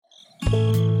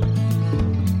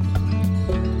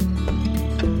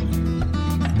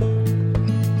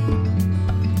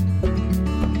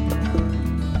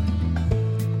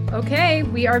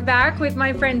We are back with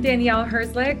my friend Danielle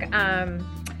Herzlich.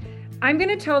 I'm going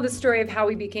to tell the story of how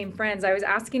we became friends. I was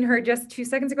asking her just 2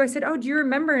 seconds ago. I said, "Oh, do you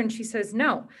remember?" And she says,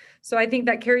 "No." So I think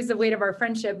that carries the weight of our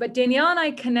friendship. But Danielle and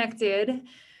I connected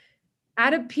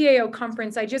at a PAO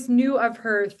conference. I just knew of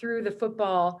her through the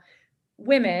football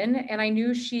women, and I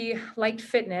knew she liked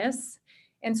fitness.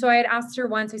 And so I had asked her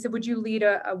once, I said, "Would you lead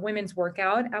a women's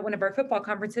workout at one of our football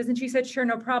conferences?" And she said, "Sure,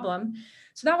 no problem."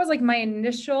 So that was like my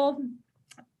initial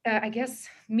I guess,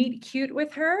 meet cute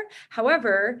with her.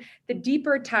 However, the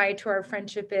deeper tie to our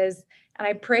friendship is, and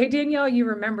I pray, Danielle, you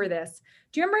remember this.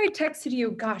 Do you remember I texted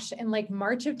you, gosh, in like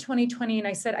March of 2020, and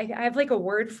I said, I have like a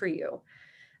word for you.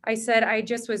 I said, I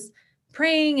just was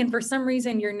praying, and for some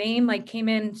reason, your name like came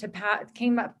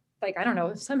up, like, I don't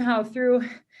know, somehow through,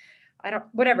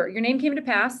 whatever, your name came to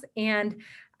pass. And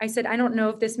I said, I don't know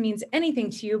if this means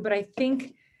anything to you, but I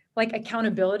think like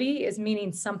accountability is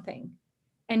meaning something.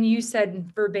 And you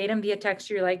said verbatim via text,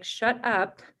 you're like, "Shut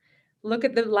up. Look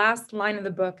at the last line of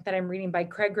the book that I'm reading by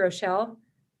Craig Groeschel."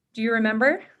 Do you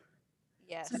remember?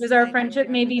 Yes, So does our I do friendship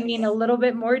remember maybe mean a this. little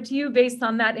bit more to you based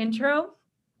on that intro?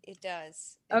 It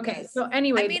does. It Okay. does. So I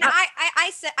anyway, mean,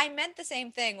 I said I meant the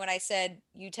same thing when I said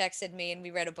you texted me and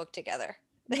we read a book together.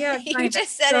 yeah, You kind of.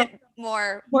 just said So it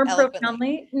more more eloquently.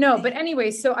 profoundly. No, but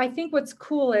anyway, so I think what's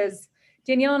cool is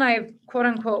Danielle and I have quote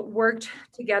unquote worked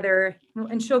together,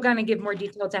 and she'll kind of give more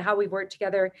detail to how we worked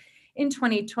together in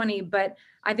 2020. But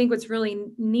I think what's really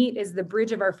neat is the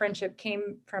bridge of our friendship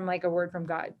came from like a word from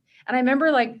God. And I remember,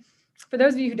 like, for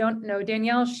those of you who don't know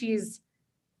Danielle, she's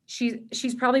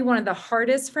probably one of the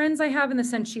hardest friends I have, in the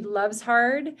sense she loves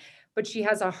hard, but she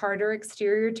has a harder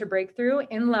exterior to break through.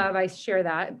 In love, I share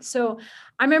that. So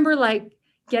I remember like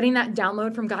getting that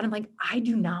download from God. I'm like, I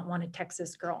do not want to text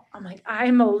this girl. I'm like,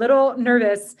 I'm a little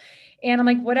nervous. And I'm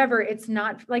like, whatever. It's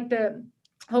not like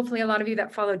hopefully a lot of you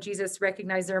that follow Jesus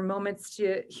recognize there are moments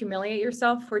to humiliate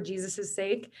yourself for Jesus's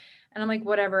sake. And I'm like,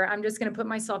 whatever, I'm just going to put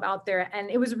myself out there. And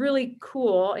it was really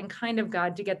cool and kind of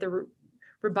God to get the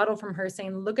rebuttal from her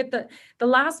saying, look at the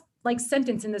last like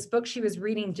sentence in this book she was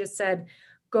reading, just said,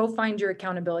 "Go find your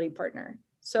accountability partner."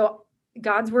 So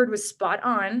God's word was spot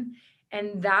on.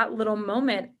 And that little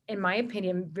moment, in my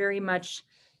opinion, very much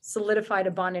solidified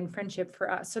a bond in friendship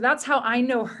for us. So that's how I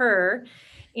know her.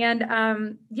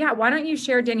 And yeah, why don't you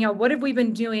share, Danielle, what have we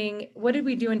been doing? What did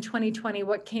we do in 2020?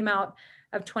 What came out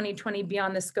of 2020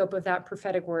 beyond the scope of that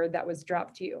prophetic word that was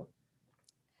dropped to you?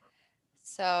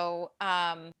 So,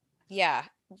 yeah,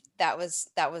 that was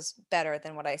better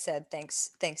than what I said.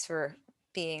 Thanks for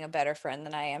being a better friend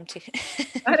than I am too.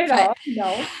 Not at But all.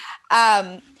 No.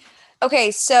 um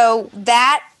okay, so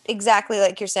that exactly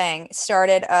like you're saying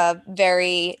started a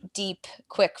very deep,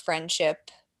 quick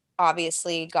friendship,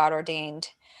 obviously God ordained,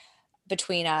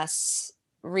 between us,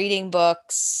 reading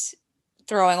books,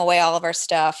 throwing away all of our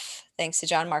stuff, thanks to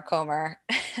John Mark Comer,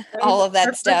 Praise all of that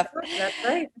our first stuff, book. That's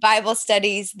right. Bible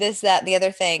studies, this, that, the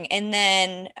other thing. And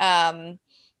then,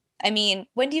 I mean,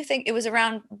 when do you think it was?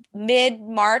 Around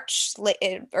mid-March,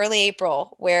 early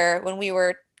April, where when we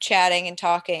were chatting and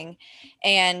talking,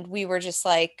 and we were just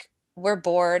like, we're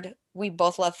bored. We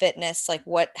both love fitness. Like,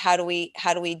 how do we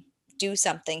do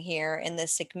something here in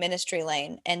this like ministry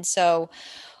lane? And so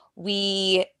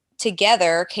we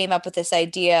together came up with this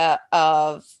idea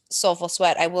of Soulful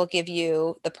Sweat. I will give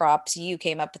you the props. You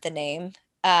came up with the name.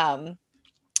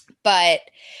 But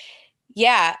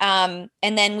yeah, and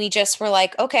then we just were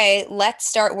like, okay, let's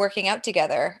start working out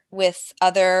together with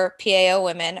other PAO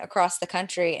women across the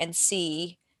country and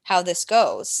see how this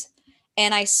goes.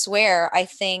 And I swear, I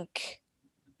think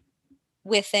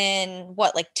within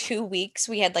what, like 2 weeks,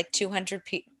 we had like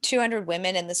 200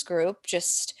 women in this group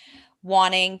just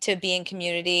wanting to be in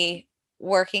community,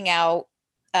 working out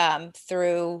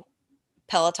through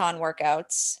Peloton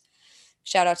workouts.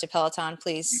 Shout out to Peloton,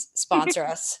 please sponsor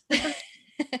us.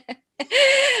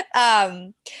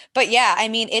 um, but yeah, I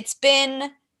mean, it's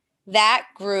been that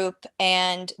group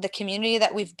and the community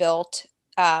that we've built.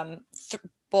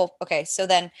 Well, okay, so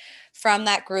then from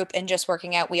that group and just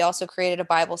working out, we also created a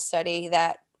Bible study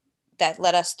that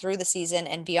led us through the season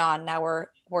and beyond. Now we're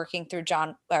working through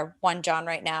John, or 1 John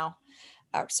right now.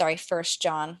 Sorry, 1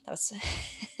 John. That was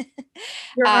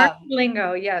Your army um,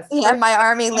 lingo, yes. yeah, First, my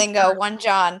army one lingo, John. 1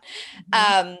 John.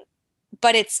 Mhm. Um,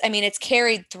 but I mean, it's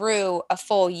carried through a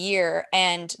full year,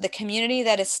 and the community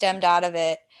that has stemmed out of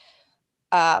it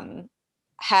um,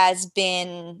 has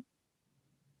been,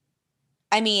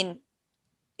 I mean,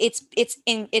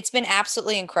 it's been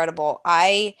absolutely incredible.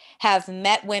 I have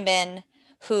met women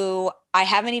who I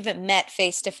haven't even met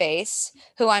face to face,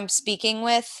 who I'm speaking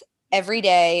with every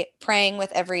day, praying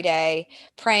with every day,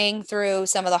 praying through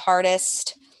some of the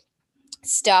hardest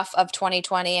stuff of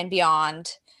 2020 and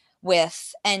beyond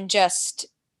with, and just,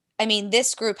 I mean,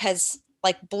 this group has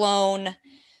like blown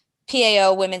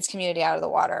PAO women's community out of the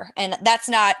water. And that's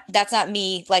not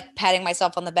me like patting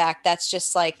myself on the back. That's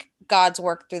just like God's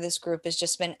work through this group has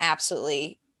just been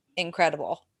absolutely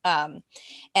incredible. And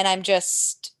I'm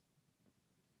just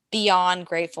beyond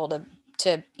grateful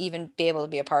to even be able to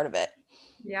be a part of it.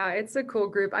 Yeah, it's a cool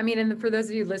group. I mean, and for those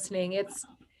of you listening, it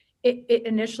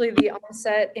initially the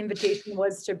onset invitation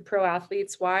was to pro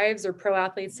athletes' wives or pro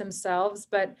athletes themselves,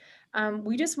 but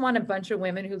we just want a bunch of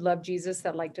women who love Jesus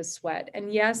that like to sweat.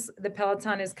 And yes, the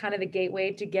Peloton is kind of the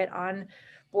gateway to get on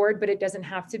board, but it doesn't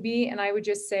have to be. And I would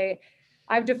just say,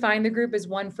 I've defined the group as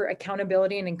one for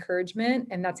accountability and encouragement,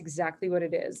 and that's exactly what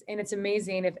it is. And it's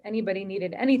amazing. If anybody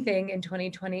needed anything in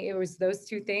 2020, it was those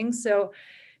two things. So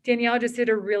Danielle just did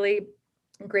a really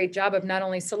great job of not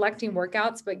only selecting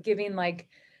workouts, but giving like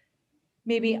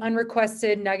maybe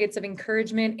unrequested nuggets of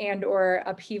encouragement and or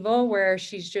upheaval, where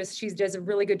she does a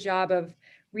really good job of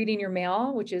reading your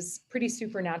mail, which is pretty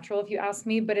supernatural if you ask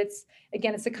me. But it's,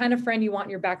 again, it's the kind of friend you want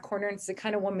in your back corner. And it's the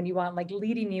kind of woman you want like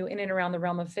leading you in and around the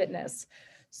realm of fitness.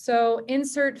 So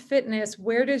insert fitness.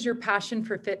 Where does your passion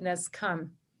for fitness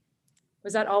come?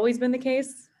 Was that always been the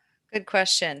case? Good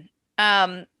question.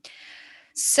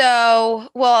 So,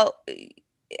 well,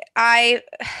 I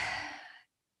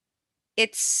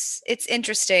it's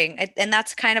interesting, and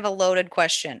that's kind of a loaded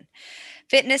question.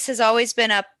 Fitness has always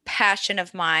been a passion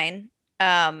of mine.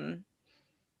 I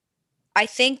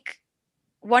think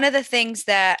one of the things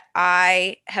that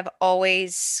I have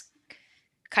always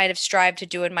kind of strived to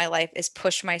do in my life is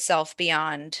push myself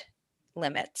beyond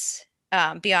limits,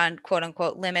 beyond quote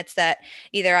unquote limits that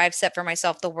either I've set for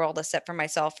myself, the world has set for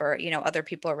myself, or, you know, other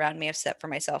people around me have set for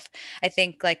myself. I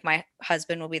think like my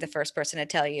husband will be the first person to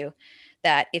tell you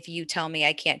that if you tell me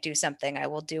I can't do something, I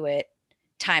will do it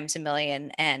times a million,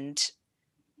 and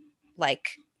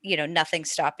like, you know, nothing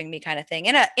stopping me kind of thing,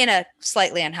 in a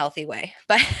slightly unhealthy way.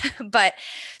 But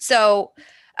so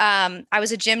I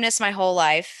was a gymnast my whole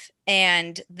life,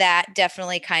 and that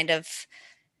definitely kind of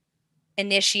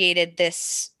initiated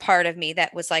this part of me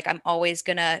that was like, I'm always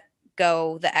gonna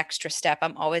go the extra step.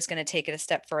 I'm always gonna take it a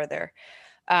step further.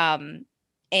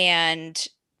 And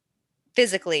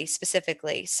physically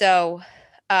specifically. So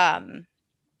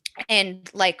and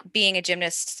like being a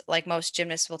gymnast, like most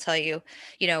gymnasts will tell you,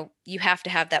 you know, you have to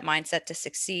have that mindset to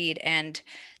succeed. And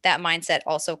that mindset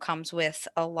also comes with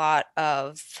a lot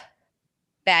of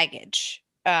baggage,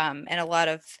 and a lot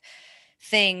of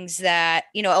things that,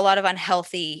 you know, a lot of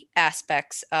unhealthy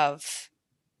aspects of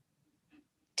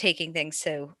taking things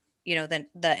to, you know, the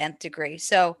nth degree.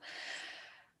 So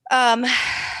um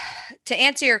to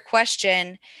answer your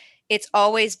question, it's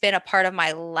always been a part of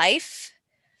my life,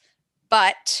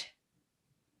 but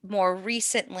more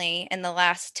recently in the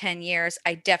last 10 years,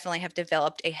 I definitely have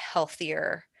developed a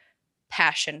healthier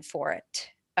passion for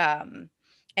it.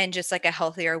 And just like a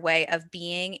healthier way of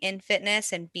being in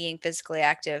fitness and being physically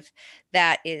active,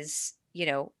 that is, you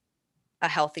know, a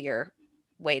healthier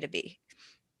way to be.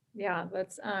 Yeah,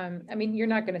 that's, I mean, you're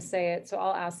not going to say it, so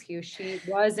I'll ask you. She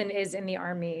was and is in the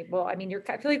Army. Well, I mean,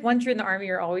 I feel like once you're in the Army,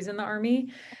 you're always in the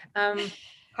Army.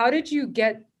 How did you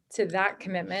get to that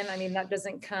commitment? I mean, that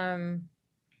doesn't come,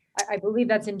 I believe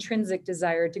that's intrinsic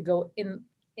desire to go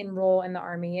enroll in the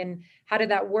Army. And how did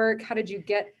that work? How did you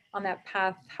get on that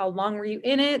path? How long were you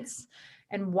in it?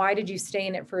 And why did you stay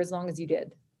in it for as long as you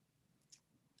did?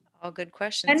 All good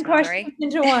questions, 10 questions Mallory.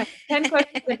 into one. 10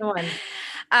 questions into one.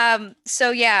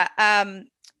 So yeah,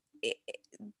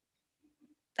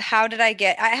 how did I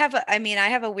get, I mean, I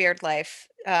have a weird life.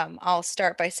 I'll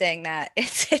start by saying that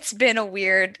it's been a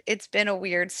weird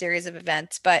series of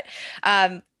events, but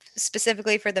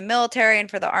specifically for the military and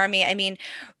for the Army, I mean,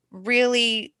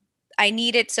 really, I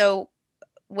needed, so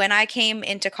when I came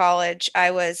into college,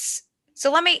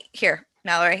 so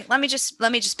Mallory, let me just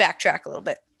backtrack a little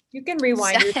bit. You can So,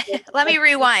 rewind. let me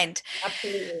rewind.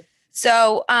 Absolutely.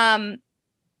 So,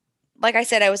 like I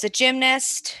said, I was a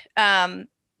gymnast.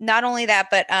 Not only that,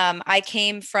 but I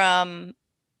came from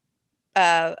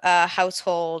a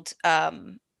household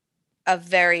of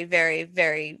very, very,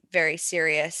 very, very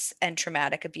serious and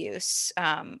traumatic abuse.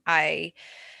 I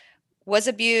was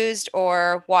abused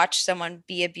or watched someone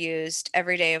be abused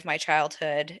every day of my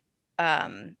childhood.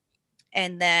 Um,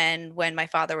 and then when my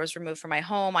father was removed from my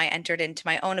home, I entered into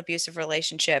my own abusive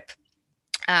relationship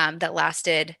that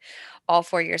lasted all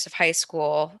 4 years of high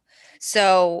school.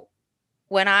 So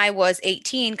when I was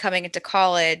 18 coming into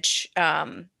college,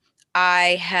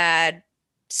 I had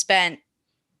spent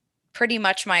pretty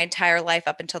much my entire life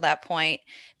up until that point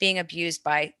being abused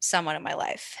by someone in my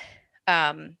life.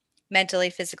 Um,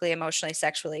 mentally, physically, emotionally,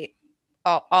 sexually,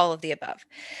 all of the above.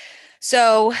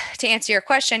 So to answer your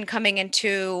question, coming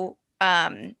into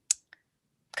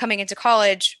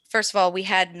college, first of all, we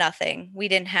had nothing. We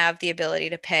didn't have the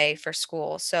ability to pay for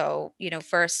school. So,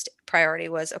 first priority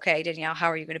was, okay, Danielle,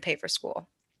 how are you going to pay for school?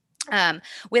 Um,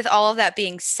 with all of that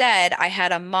being said, I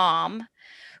had a mom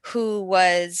who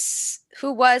was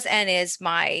and is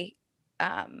my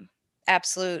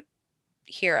absolute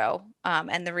hero,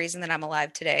 and the reason that I'm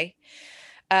alive today.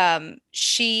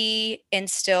 She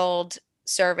instilled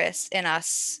service in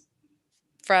us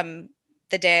from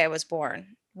the day I was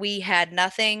born. We had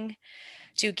nothing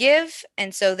to give.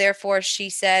 And so, therefore, she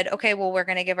said, okay, well, we're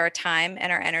going to give our time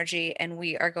and our energy, and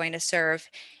we are going to serve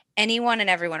anyone and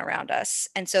everyone around us.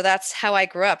 And so that's how I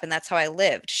grew up, and that's how I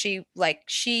lived. She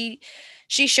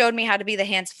showed me how to be the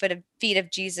hands, feet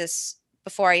of Jesus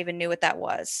before I even knew what that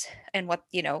was, and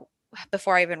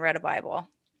before I even read a Bible.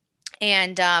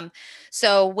 And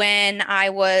so when I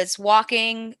was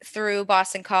walking through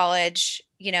Boston College,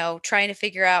 trying to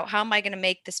figure out how am I going to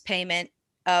make this payment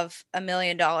of $1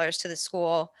 million to the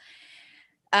school,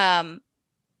 um,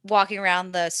 walking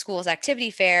around the school's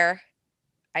activity fair,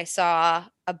 I saw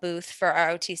a booth for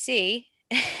ROTC,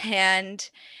 and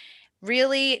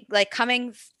really, like,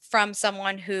 coming from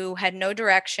someone who had no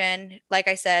direction. Like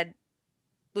I said,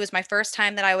 it was my first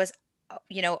time that I was,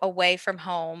 away from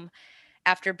home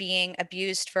after being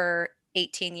abused for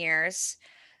 18 years.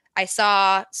 I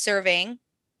saw serving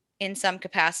in some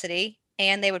capacity,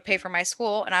 and they would pay for my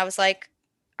school. And I was like,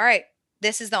 all right,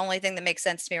 this is the only thing that makes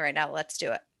sense to me right now. Let's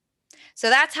do it. So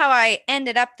that's how I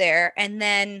ended up there. And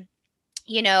then,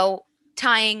 you know,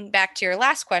 tying back to your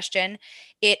last question,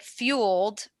 it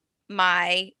fueled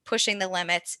my pushing the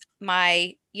limits,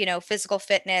 my, physical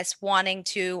fitness, wanting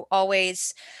to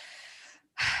always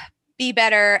be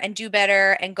better and do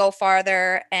better and go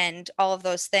farther and all of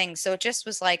those things. So it just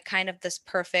was like kind of this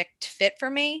perfect fit for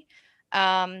me.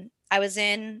 I was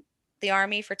in the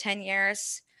Army for 10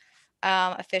 years.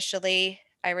 Officially,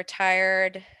 I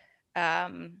retired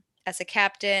as a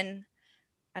captain,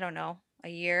 I don't know, a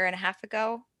year and a half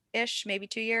ago ish, maybe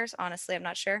 2 years. Honestly, I'm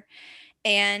not sure.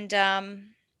 And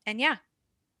yeah,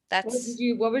 that's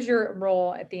What was your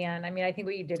role at the end? I mean, I think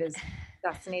what you did is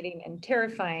fascinating and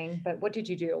terrifying, but what did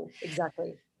you do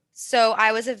exactly? so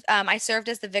I served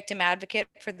as the victim advocate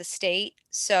for the state.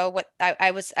 So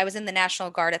I was in the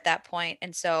National Guard at that point,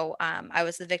 and so I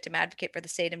was the victim advocate for the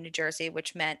state of New Jersey,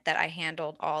 which meant that I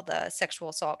handled all the sexual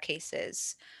assault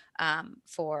cases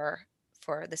for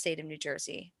the state of New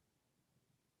Jersey.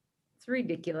 It's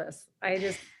ridiculous. I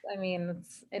mean,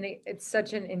 it's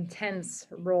such an intense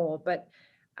role, but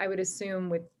I would assume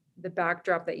with the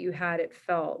backdrop that you had, it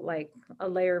felt like a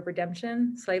layer of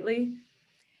redemption slightly.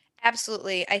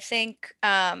 Absolutely, I think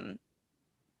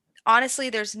honestly,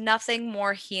 there's nothing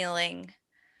more healing,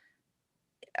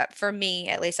 for me,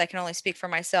 at least. I can only speak for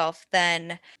myself,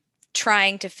 than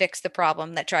trying to fix the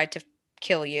problem that tried to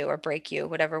kill you or break you,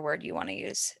 whatever word you want to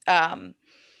use.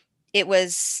 It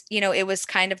was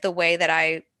kind of the way that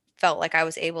I felt like I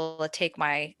was able to take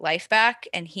my life back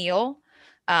and heal,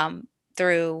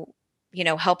 through,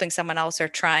 helping someone else or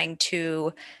trying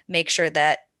to make sure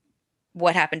that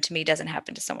what happened to me doesn't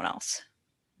happen to someone else.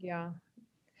 Yeah.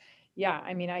 Yeah,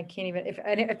 I mean, I can't even if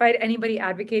I had anybody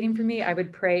advocating for me, I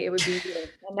would pray it would be you.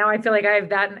 And now I feel like I have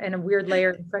that and a weird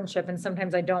layer of friendship, and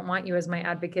sometimes I don't want you as my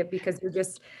advocate because you're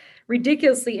just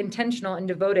ridiculously intentional and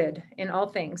devoted in all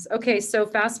things. Okay, so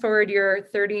fast forward, you're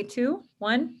 32,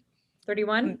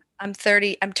 31. I'm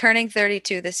 30. I'm turning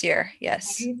 32 this year.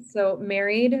 Yes. Okay, so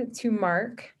married to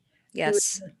Mark, who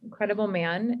is Yes. an incredible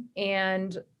man,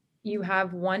 and you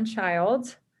have one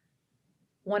child.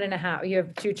 One and a half. You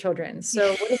have two children.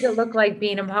 So what does it look like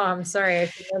being a mom? Sorry, I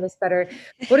should know this better.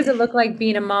 What does it look like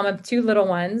being a mom of two little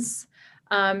ones,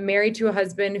 married to a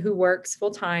husband who works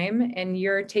full time, and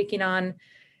you're taking on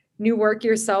new work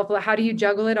yourself? How do you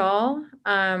juggle it all?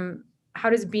 How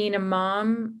does being a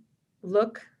mom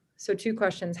look? So two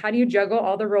questions. How do you juggle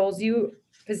all the roles you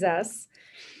possess?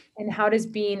 And how does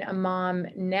being a mom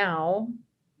now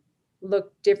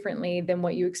look differently than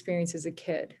what you experienced as a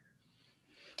kid?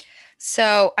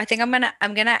 So I think I'm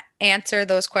gonna answer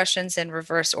those questions in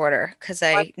reverse order because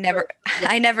What? I never Yeah.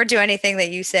 I never do anything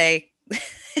that you say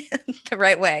the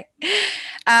right way.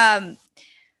 Um,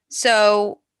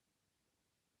 so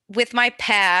with my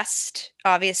past,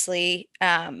 obviously,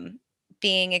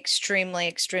 being extremely,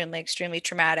 extremely, extremely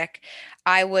traumatic,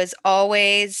 I was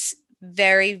always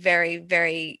very, very,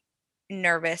 very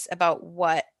nervous about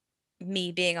what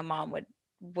me being a mom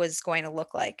was going to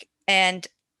look like. And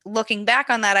looking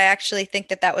back on that, I actually think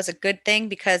that that was a good thing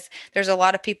because there's a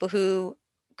lot of people who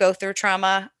go through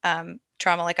trauma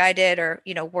like I did, or,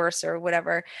 worse or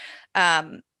whatever,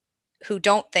 um, who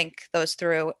don't think those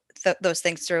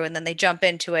things through, and then they jump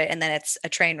into it, and then it's a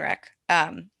train wreck.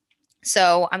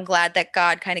 So I'm glad that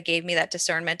God kind of gave me that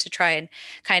discernment to try and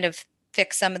kind of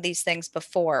fix some of these things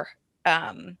before,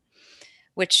 um,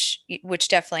 which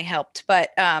definitely helped. But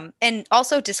and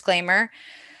also disclaimer,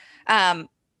 um,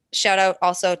 shout out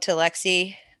also to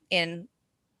Lexi in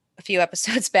a few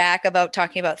episodes back about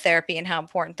talking about therapy and how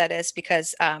important that is,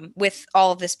 because with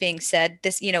all of this being said,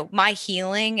 this, my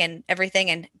healing and everything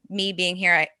and me being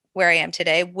here where I am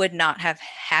today would not have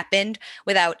happened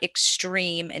without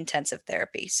extreme intensive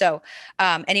therapy. So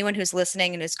anyone who's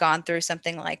listening and who's gone through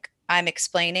something like I'm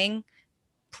explaining,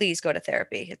 please go to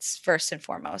therapy. It's first and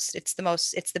foremost. It's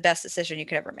the best decision you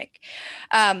could ever make.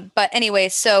 But anyway,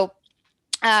 so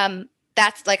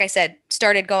that's, like I said,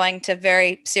 started going to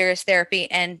very serious therapy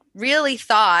and really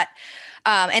thought,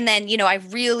 and then, I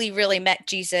really, really met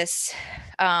Jesus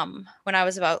when I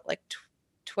was about like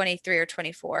 23 or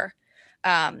 24,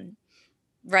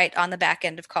 right on the back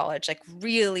end of college, like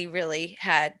really, really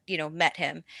had, met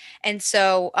him. And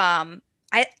so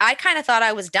I kind of thought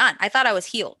I was done. I thought I was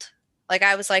healed. Like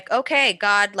I was like, okay,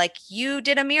 God, like you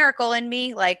did a miracle in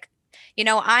me. Like,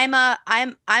 I'm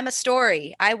a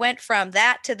story. I went from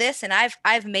that to this, and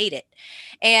I've made it.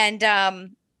 And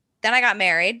then I got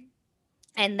married,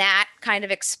 and that kind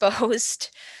of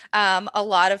exposed a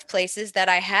lot of places that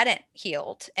I hadn't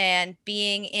healed. And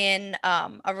being in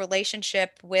a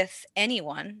relationship with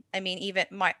anyone, I mean, even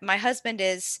um,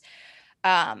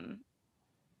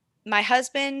 my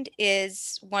husband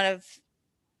is one of,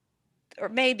 or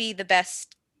maybe the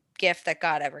best gift that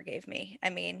God ever gave me. I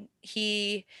mean,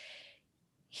 he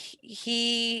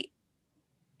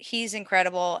he's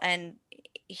incredible, and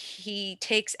he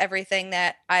takes everything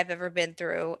that I've ever been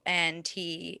through, and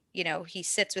he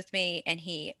sits with me and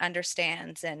he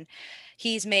understands, and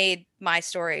he's made my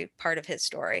story part of his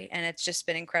story. And it's just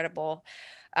been incredible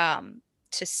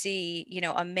to see,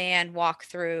 a man walk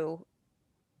through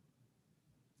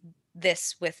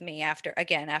this with me after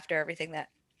everything that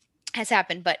has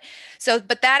happened. But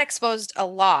that exposed a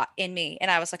lot in me, and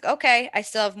I was like, okay, I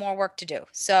still have more work to do.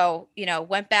 So,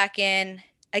 went back in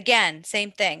again,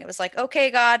 same thing. It was like, okay,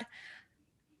 God,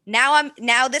 now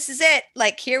this is it.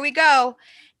 Like, here we go.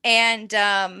 And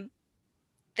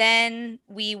then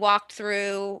we walked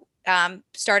through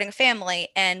starting a family.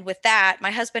 And with that,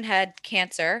 my husband had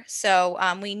cancer. So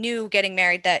we knew getting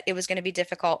married that it was going to be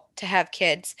difficult to have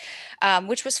kids,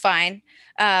 which was fine.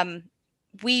 Um,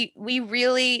 we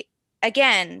really,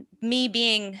 again, me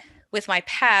being with my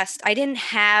past, I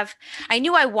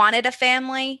knew I wanted a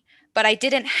family, but I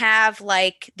didn't have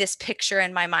like this picture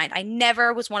in my mind. I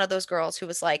never was one of those girls who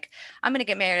was like, I'm going to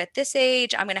get married at this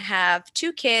age. I'm going to have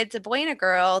two kids, a boy and a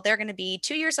girl. They're going to be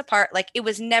 2 years apart. Like, it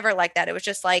was never like that. It was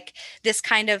just like this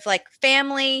kind of like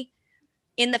family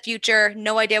in the future.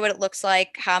 No idea what it looks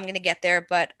like, how I'm going to get there,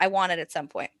 but I want it at some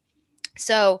point.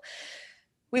 So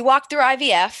we walked through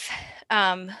IVF,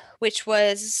 which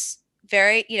was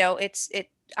very,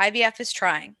 IVF is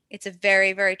trying. It's a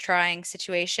very, very trying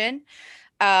situation.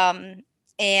 Um,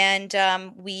 and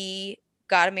we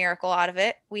got a miracle out of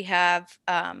it. We have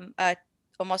a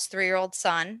almost 3-year-old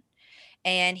son,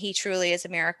 and he truly is a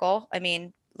miracle. I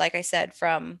mean, like I said,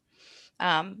 from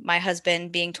my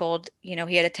husband being told, he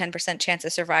had a 10% chance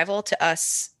of survival, to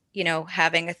us,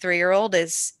 having a 3-year-old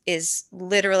is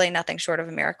literally nothing short of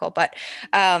a miracle. But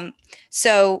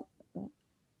so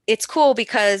it's cool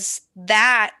because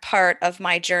that part of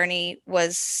my journey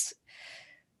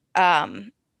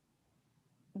um,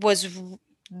 was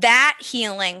that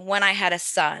healing when I had a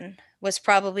son was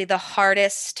probably the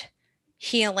hardest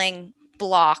healing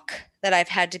block that I've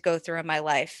had to go through in my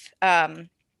life.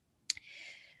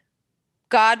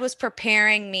 God was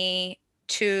preparing me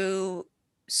to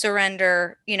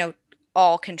surrender,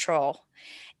 all control.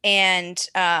 And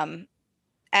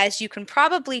as you can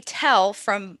probably tell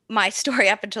from my story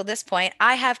up until this point,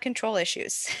 I have control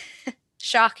issues.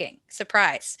 Shocking,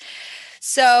 surprise.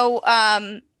 So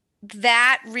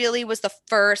that really was the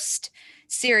first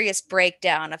serious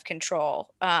breakdown of control.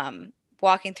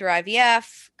 Walking through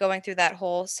IVF, going through that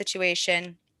whole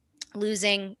situation,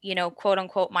 losing, quote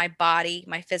unquote, my body,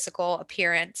 my physical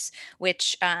appearance,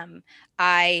 which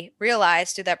I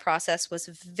realized through that process was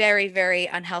very, very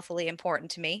unhealthily important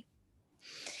to me.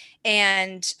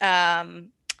 And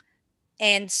then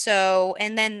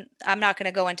I'm not going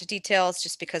to go into details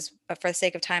just because for the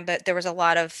sake of time, but there was a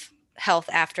lot of health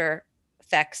after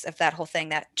effects of that whole thing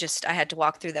that just I had to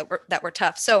walk through that were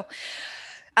tough. So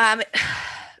um,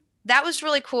 that was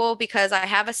really cool because I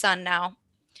have a son now.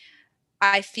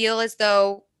 I feel as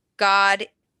though God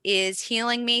is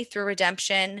healing me through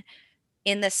redemption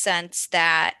in the sense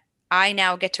that I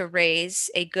now get to raise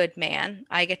a good man.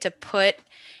 I get to put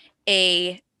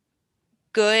a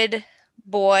good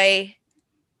boy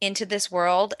into this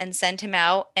world and send him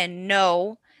out and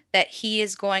know that he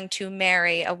is going to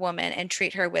marry a woman and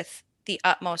treat her with the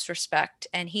utmost respect.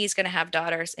 And he's going to have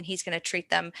daughters and he's going to treat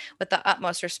them with the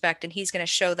utmost respect and he's going to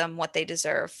show them what they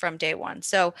deserve from day one.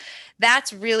 So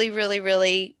that's really, really,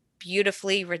 really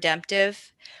beautifully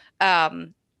redemptive.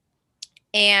 Um,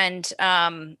 and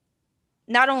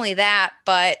not only that,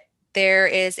 but there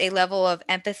is a level of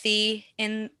empathy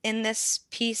in this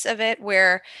piece of it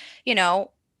where, you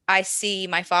know, I see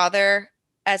my father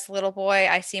as a little boy,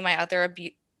 I see my other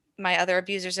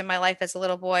abusers in my life as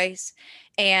little boys,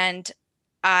 and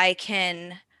I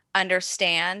can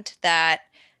understand that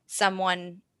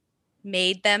someone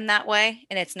made them that way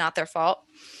and it's not their fault.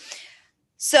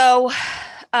 So,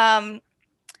 um,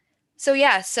 so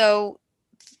yeah, so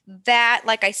that,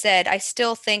 like I said, I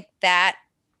still think that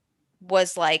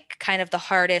was like kind of the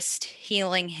hardest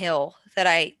healing hill that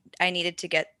I needed to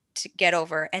get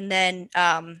over. And then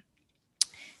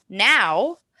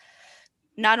now,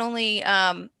 not only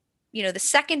the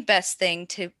second best thing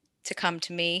to come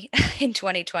to me in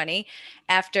 2020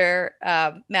 after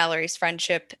Mallory's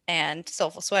friendship and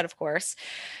Soulful Sweat, of course,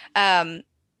 um,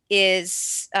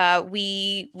 is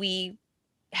we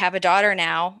have a daughter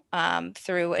now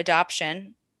through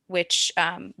adoption, which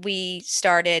we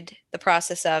started the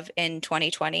process of in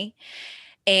 2020.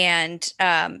 And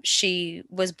she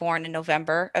was born in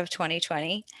November of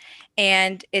 2020.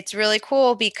 And it's really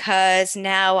cool because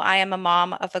now I am a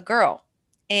mom of a girl.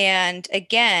 And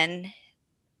again,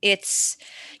 it's,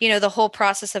 the whole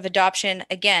process of adoption,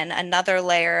 again, another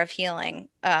layer of healing,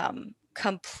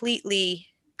 complete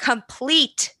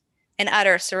and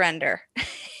utter surrender.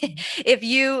 If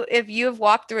you have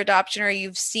walked through adoption or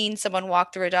you've seen someone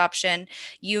walk through adoption,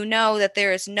 you know that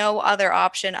there is no other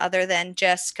option other than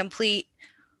just complete,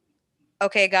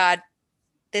 okay, God,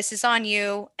 this is on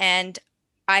you and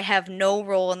I have no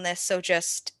role in this, so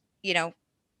just,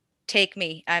 take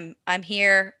me. I'm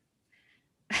here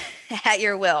at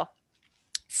your will.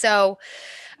 So,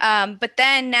 but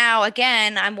then now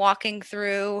again, I'm walking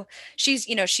through, she's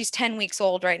 10 weeks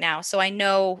old right now. So I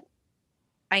know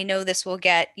this will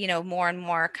get, more and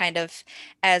more kind of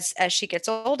as she gets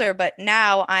older, but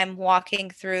now I'm walking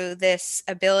through this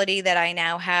ability that I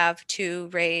now have to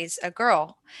raise a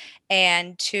girl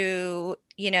and to,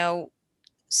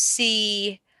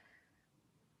 see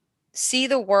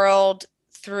the world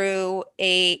through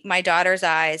a my daughter's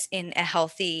eyes in a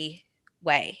healthy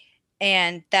way.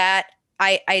 And that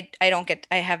I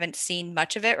haven't seen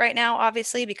much of it right now,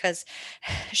 obviously, because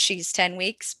she's 10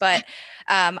 weeks, but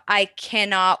I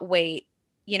cannot wait,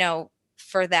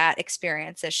 for that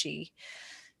experience as she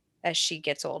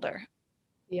gets older.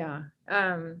 Yeah.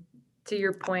 To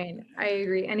your point, I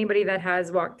agree. Anybody that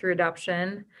has walked through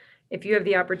adoption, if you have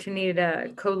the opportunity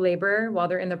to co-labor while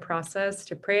they're in the process,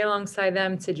 to pray alongside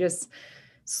them, to just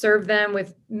serve them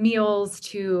with meals,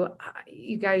 to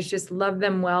you guys just love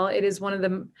them well. It is one of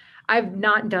the, I've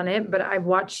not done it, but I've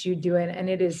watched you do it. And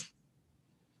it is,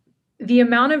 the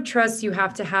amount of trust you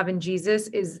have to have in Jesus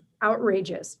is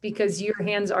outrageous because your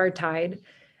hands are tied.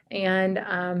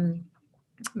 And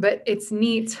but it's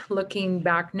neat looking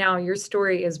back now. Your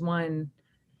story is one,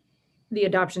 the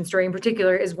adoption story in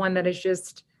particular, is one that is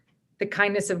just, the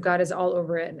kindness of God is all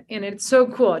over it. And it's so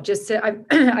cool. Just to,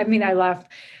 I mean, I laugh.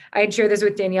 I had shared this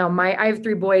with Danielle. I have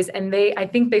 3 boys, and I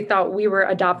think they thought we were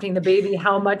adopting the baby,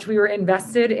 how much we were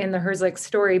invested in the Herzlich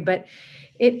story. But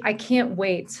I can't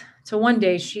wait till one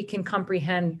day she can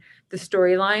comprehend the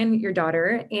storyline, your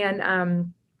daughter.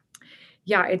 And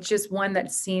yeah, it's just one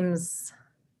that seems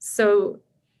so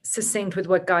succinct with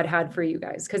what God had for you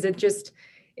guys, because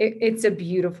it's a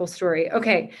beautiful story.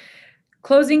 Okay,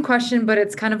 closing question, but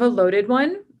it's kind of a loaded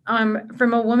one.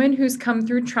 From a woman who's come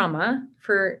through trauma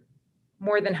for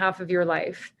more than half of your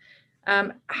life,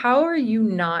 how are you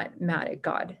not mad at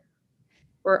God?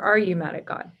 Or are you mad at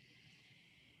God?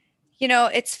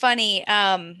 It's funny.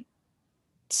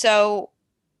 So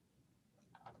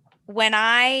when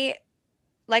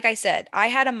like I said, I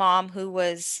had a mom who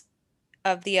was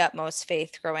of the utmost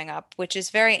faith growing up, which is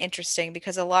very interesting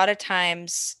because a lot of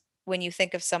times when you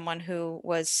think of someone who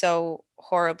was so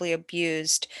horribly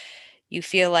abused, you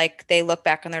feel like they look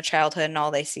back on their childhood and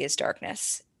all they see is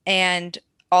darkness. And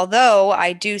although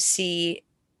I do see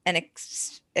an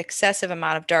excessive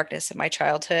amount of darkness in my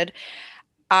childhood,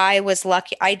 I was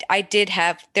lucky.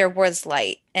 There was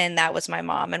light, and that was my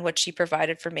mom and what she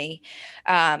provided for me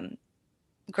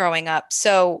growing up.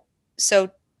 So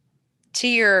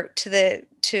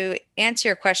to answer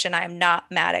your question, I am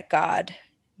not mad at God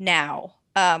now.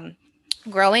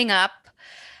 Growing up,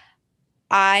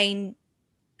 I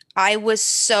I was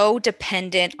so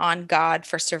dependent on God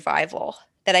for survival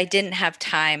that I didn't have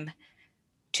time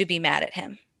to be mad at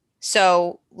him.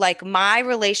 So, like my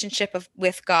relationship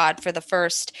with God for the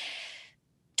first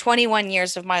 21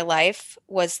 years of my life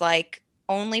was like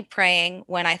only praying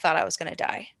when I thought I was going to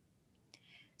die.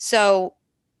 So,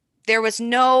 there was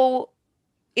no,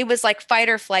 it was like fight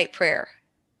or flight prayer.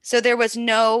 So, there was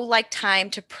no like time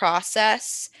to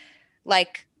process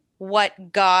like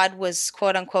what God was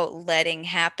quote unquote letting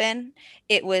happen.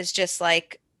 It was just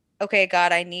like, okay,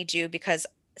 God, I need you because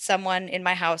someone in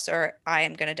my house or I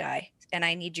am going to die and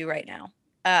I need you right now.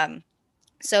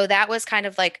 So that was kind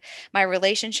of like my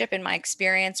relationship and my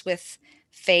experience with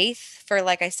faith for,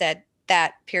 like I said,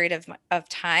 that period of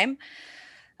time.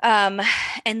 Um,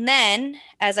 and then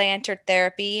as I entered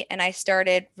therapy and I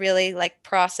started really like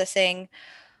processing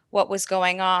what was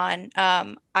going on,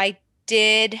 I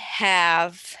did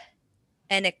have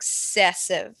an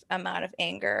excessive amount of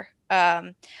anger.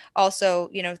 Also,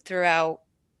 throughout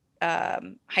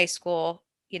high school,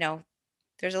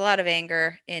 there's a lot of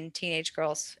anger in teenage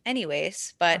girls,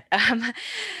 anyways. But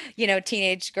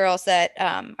teenage girls that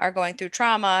are going through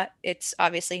trauma, it's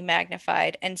obviously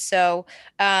magnified, and so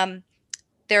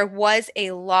there was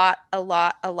a lot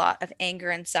of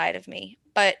anger inside of me.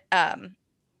 But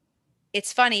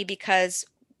it's funny because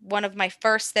one of my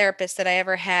first therapists that I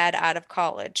ever had out of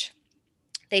college,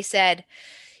 they said,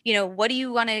 what do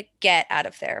you want to get out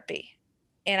of therapy?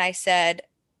 And I said,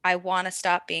 I want to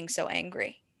stop being so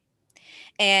angry.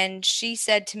 And she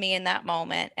said to me in that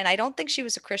moment, and I don't think she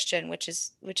was a Christian, which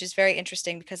is very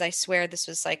interesting because I swear this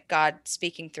was like God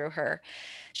speaking through her.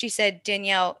 She said,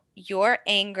 Danielle, your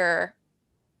anger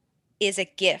is a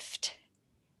gift.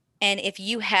 And if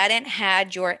you hadn't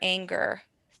had your anger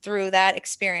through that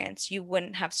experience, you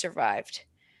wouldn't have survived.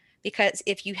 Because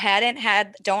if you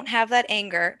don't have that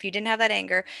anger, if you didn't have that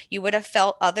anger, you would have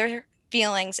felt other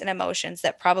feelings and emotions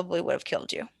that probably would have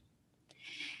killed you.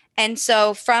 And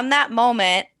so from that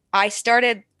moment, I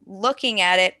started looking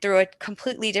at it through a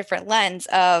completely different lens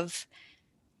of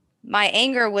my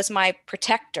anger was my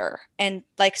protector. And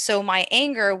like, so my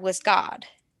anger was God.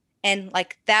 And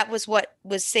like, that was what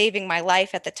was saving my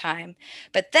life at the time.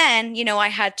 But then, I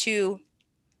had to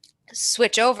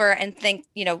switch over and think,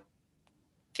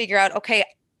 figure out, okay,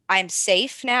 I'm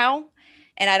safe now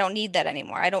and I don't need that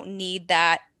anymore. I don't need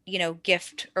that,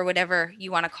 gift or whatever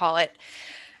you want to call it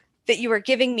that you were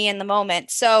giving me in the moment.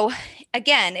 So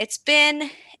again, it's been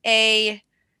a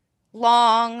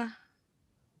long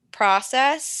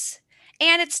process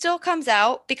and it still comes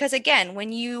out because again,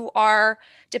 when you are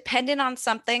dependent on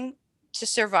something to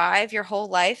survive your whole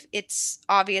life, it's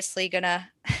obviously gonna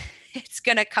it's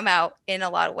gonna come out in a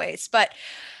lot of ways. But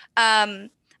I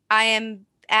am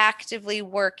actively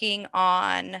working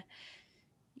on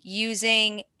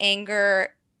using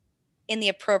anger in the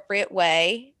appropriate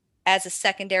way as a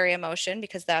secondary emotion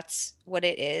because that's what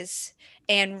it is,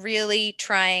 and really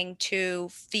trying to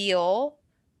feel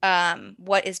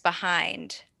what is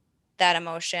behind that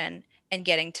emotion and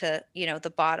getting to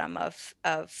the bottom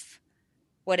of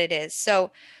what it is.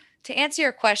 So to answer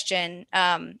your question,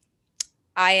 I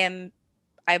am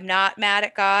I'm not mad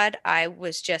at God. I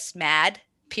was just mad,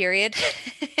 period.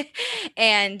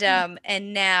 And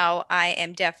now I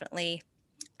am definitely,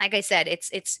 like I said,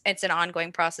 it's an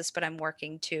ongoing process, but I'm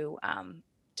working to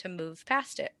move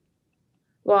past it.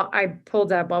 Well, I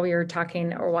pulled up while we were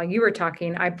talking, or while you were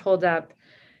talking, I pulled up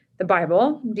the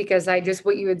Bible because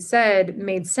what you had said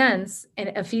made sense. And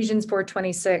Ephesians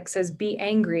 4:26 says, be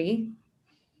angry.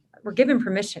 We're given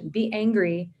permission, be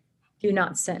angry, do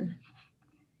not sin.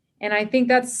 And I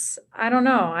think I don't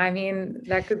know. I mean,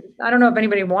 I don't know if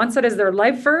anybody wants it as their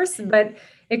life verse, but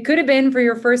it could have been for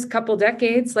your first couple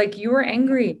decades, like you were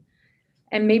angry.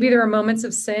 And maybe there are moments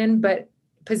of sin, but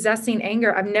possessing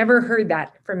anger, I've never heard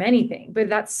that from anything, but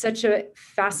that's such a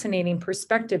fascinating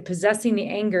perspective. Possessing the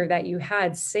anger that you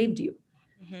had saved you.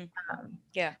 Hmm. Um,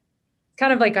 Yeah.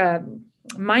 Kind of like a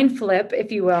mind flip,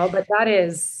 if you will, but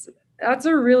that's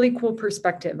a really cool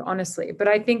perspective, honestly. But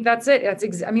I think that's it.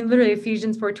 I mean, literally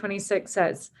Ephesians 4:26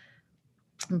 says,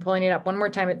 I'm pulling it up one more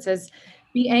time. It says,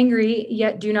 be angry,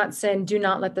 yet do not sin. Do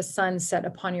not let the sun set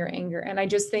upon your anger. And I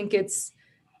just think to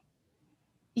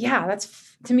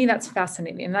me, that's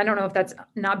fascinating. And I don't know if that's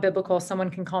not biblical. Someone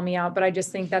can call me out, but I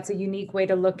just think that's a unique way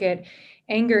to look at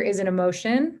anger is an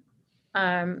emotion.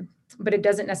 But it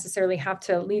doesn't necessarily have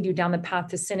to lead you down the path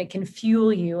to sin. It can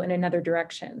fuel you in another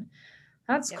direction.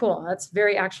 That's Yep. cool. That's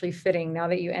very actually fitting now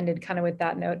that you ended kind of with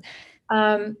that note.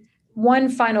 Um, one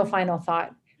final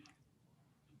thought.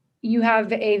 You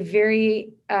have a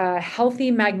very healthy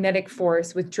magnetic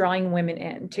force with drawing women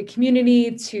in to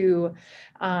community, to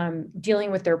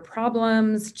dealing with their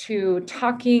problems, to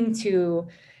talking, to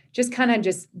just kind of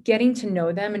just getting to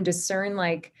know them and discern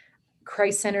like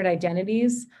Christ-centered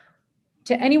identities.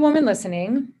 To any woman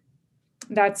listening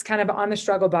that's kind of on the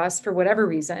struggle bus for whatever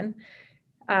reason,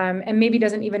 and maybe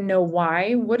doesn't even know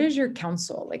why, what is your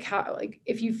counsel? Like how, like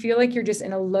if you feel like you're just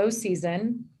in a low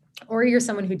season, or you're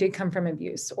someone who did come from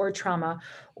abuse or trauma,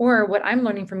 or what I'm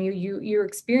learning from you, you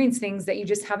experience things that you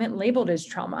just haven't labeled as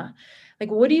trauma.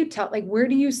 Like, what do you tell, like, where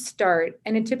do you start?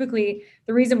 And it typically,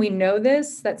 the reason we know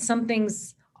this, that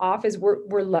something's off is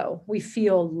we're low, we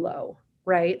feel low,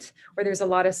 right? Or there's a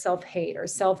lot of self-hate or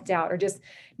self-doubt, or just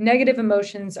negative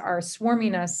emotions are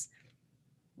swarming us.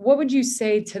 What would you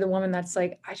say to the woman that's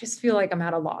like, I just feel like I'm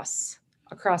at a loss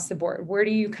across the board? Where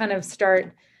do you kind of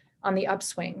start on the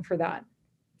upswing for that?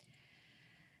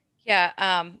 Yeah.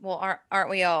 Well, aren't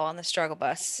we all on the struggle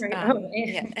bus? Right. Oh,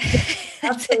 Yeah.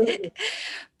 absolutely.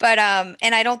 But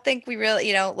and I don't think we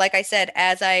really, like I said,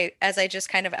 as I just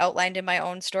kind of outlined in my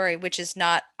own story, which is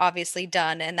not obviously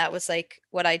done, and that was like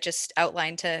what I just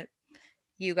outlined to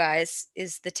you guys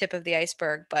is the tip of the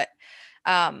iceberg. But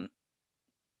um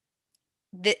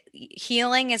the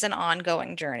healing is an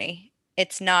ongoing journey.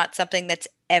 It's not something that's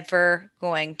ever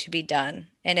going to be done.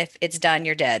 And if it's done,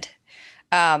 you're dead.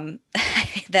 Um,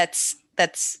 that's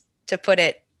to put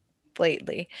it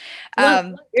blatantly. Blunt,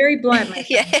 Um, very blunt, my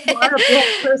yeah, friend. You are a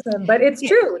blunt person, but it's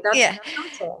true. That's yeah. my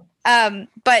counsel.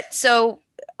 But so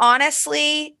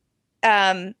honestly,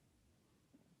 um,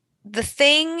 the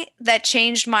thing that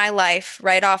changed my life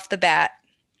right off the bat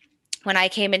when I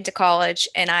came into college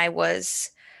and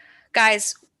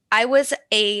guys, I was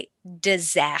a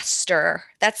disaster.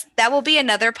 That will be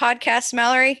another podcast,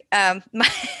 Mallory.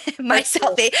 My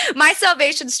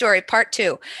salvation story, part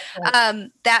two.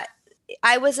 Right. That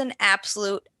I was an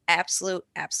absolute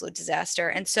disaster.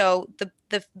 And so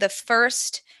the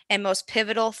first and most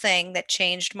pivotal thing that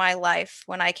changed my life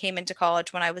when I came into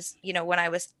college, when I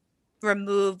was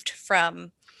removed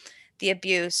from the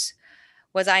abuse,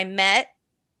 was I met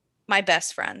my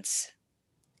best friends.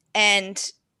 And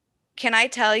can I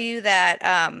tell you that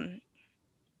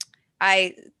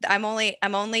I I'm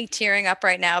only tearing up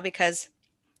right now because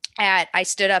I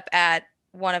stood up at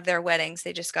one of their weddings.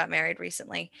 They just got married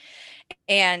recently,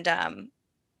 and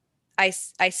I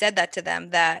said that to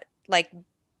them, that like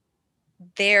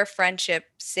their friendship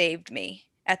saved me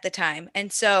at the time.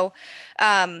 And so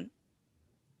um,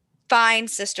 find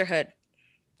sisterhood.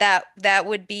 That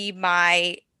would be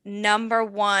my number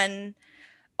one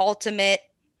ultimate.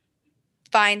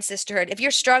 Find sisterhood. If you're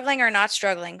struggling or not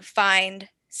struggling, find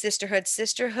sisterhood.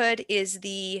 Sisterhood is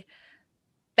the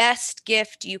best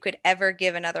gift you could ever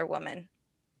give another woman.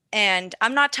 And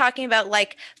I'm not talking about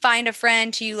like find a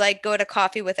friend who you like go to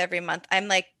coffee with every month.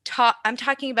 I'm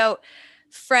talking about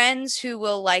friends who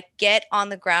will like get on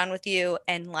the ground with you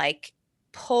and like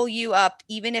pull you up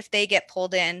even if they get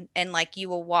pulled in, and like you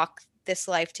will walk this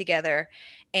life together.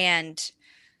 And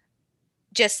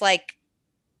just like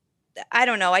I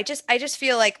don't know, I just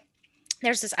feel like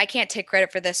there's this, I can't take credit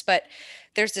for this, but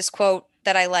there's this quote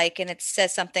that I like, and it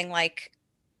says something like,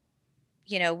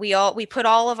 we put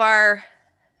all of our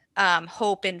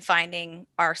hope in finding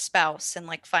our spouse and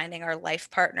like finding our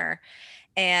life partner.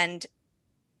 And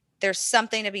there's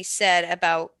something to be said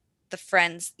about the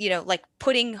friends, like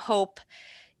putting hope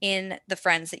in the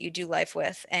friends that you do life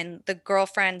with, and the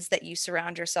girlfriends that you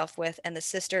surround yourself with, and the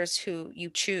sisters who you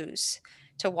choose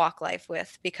to walk life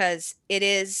with. Because it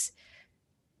is,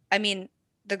 I mean,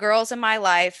 the girls in my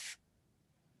life,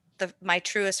 my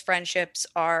truest friendships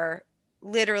are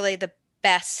literally the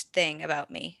best thing about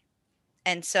me.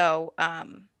 And so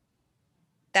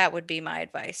that would be my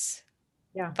advice.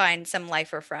 Yeah. Find some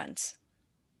lifer friends.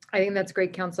 I think that's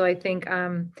great counsel. I think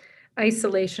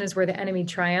isolation is where the enemy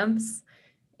triumphs.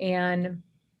 And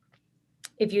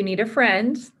if you need a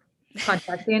friend,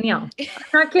 contact Danielle. I'm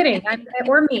not kidding.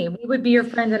 Or me. We would be your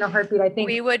friend in a heartbeat. I think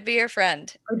We would be your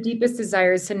friend. our deepest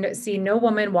desire is to see no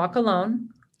woman walk alone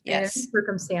in any Yes.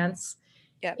 circumstance.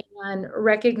 Yep. And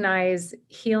recognize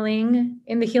healing.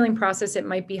 In the healing process, it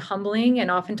might be humbling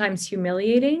and oftentimes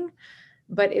humiliating,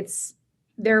 but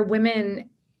there are women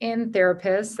and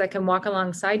therapists that can walk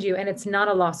alongside you, and it's not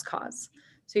a lost cause.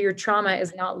 So your trauma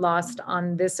is not lost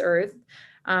on this earth.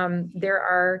 There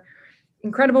are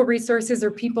incredible resources or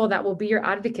people that will be your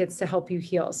advocates to help you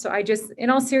heal. So in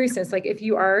all seriousness, like if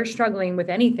you are struggling with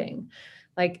anything,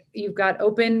 like you've got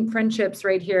open friendships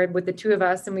right here with the two of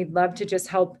us, and we'd love to just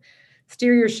help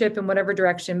steer your ship in whatever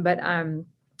direction. But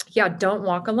Yeah, don't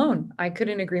walk alone. I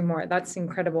couldn't agree more. That's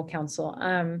incredible counsel.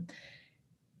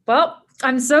 Well,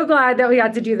 I'm so glad that we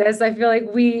got to do this. I feel like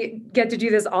we get to do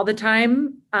this all the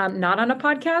time, not on a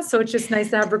podcast. So it's just nice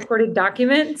to have recorded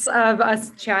documents of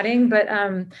us chatting. But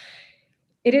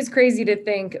it is crazy to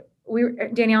think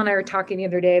Danielle and I were talking the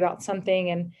other day about something,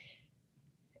 and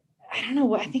I don't know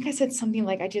what, I think I said something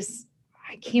like, I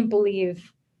can't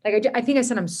believe, like, I think I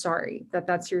said, I'm sorry that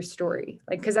that's your story.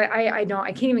 Like, cause I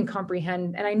can't even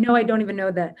comprehend. And I know, I don't even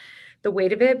know the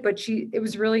weight of it, but it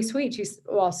was really sweet.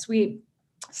 Sweet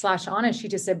 / honest. She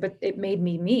just said, but it made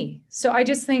me. So I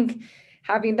just think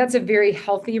that's a very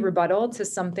healthy rebuttal to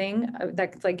something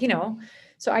that's like,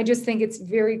 so I just think it's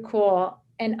very cool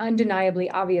and undeniably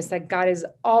obvious that God is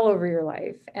all over your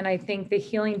life. And I think the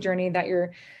healing journey that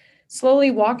you're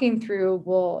slowly walking through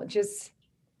will just,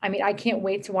 I can't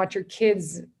wait to watch your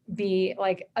kids be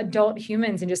like adult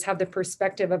humans and just have the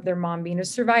perspective of their mom being a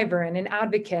survivor and an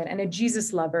advocate and a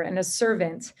Jesus lover and a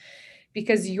servant,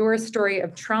 because your story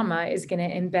of trauma is going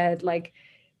to embed like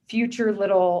future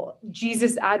little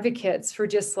Jesus advocates for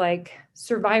just like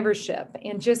survivorship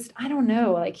and just, I don't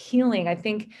know, like healing. I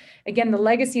think, again, the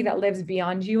legacy that lives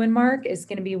beyond you and Mark is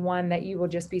going to be one that you will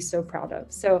just be so proud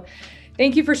of. So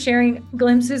thank you for sharing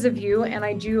glimpses of you. And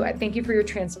I thank you for your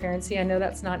transparency. I know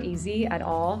that's not easy at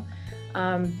all,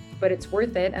 but it's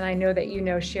worth it. And I know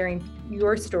that, sharing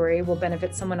your story will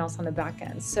benefit someone else on the back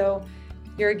end. So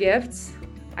you're a gift.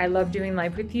 I love doing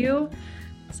life with you.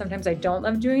 Sometimes I don't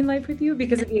love doing life with you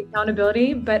because of the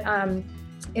accountability, but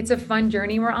it's a fun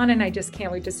journey we're on, and I just can't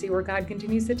wait to see where God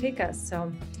continues to take us. So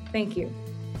thank you.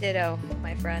 Ditto,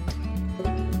 my friend.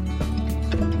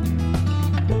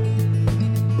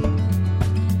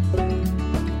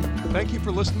 Thank you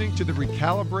for listening to the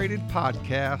Recalibrated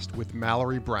Podcast with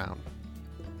Mallory Brown.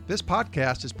 This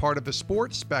podcast is part of the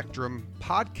Sports Spectrum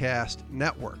Podcast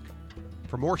Network.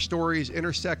 For more stories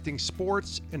intersecting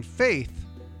sports and faith,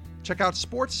 check out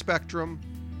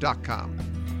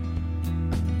sportsspectrum.com.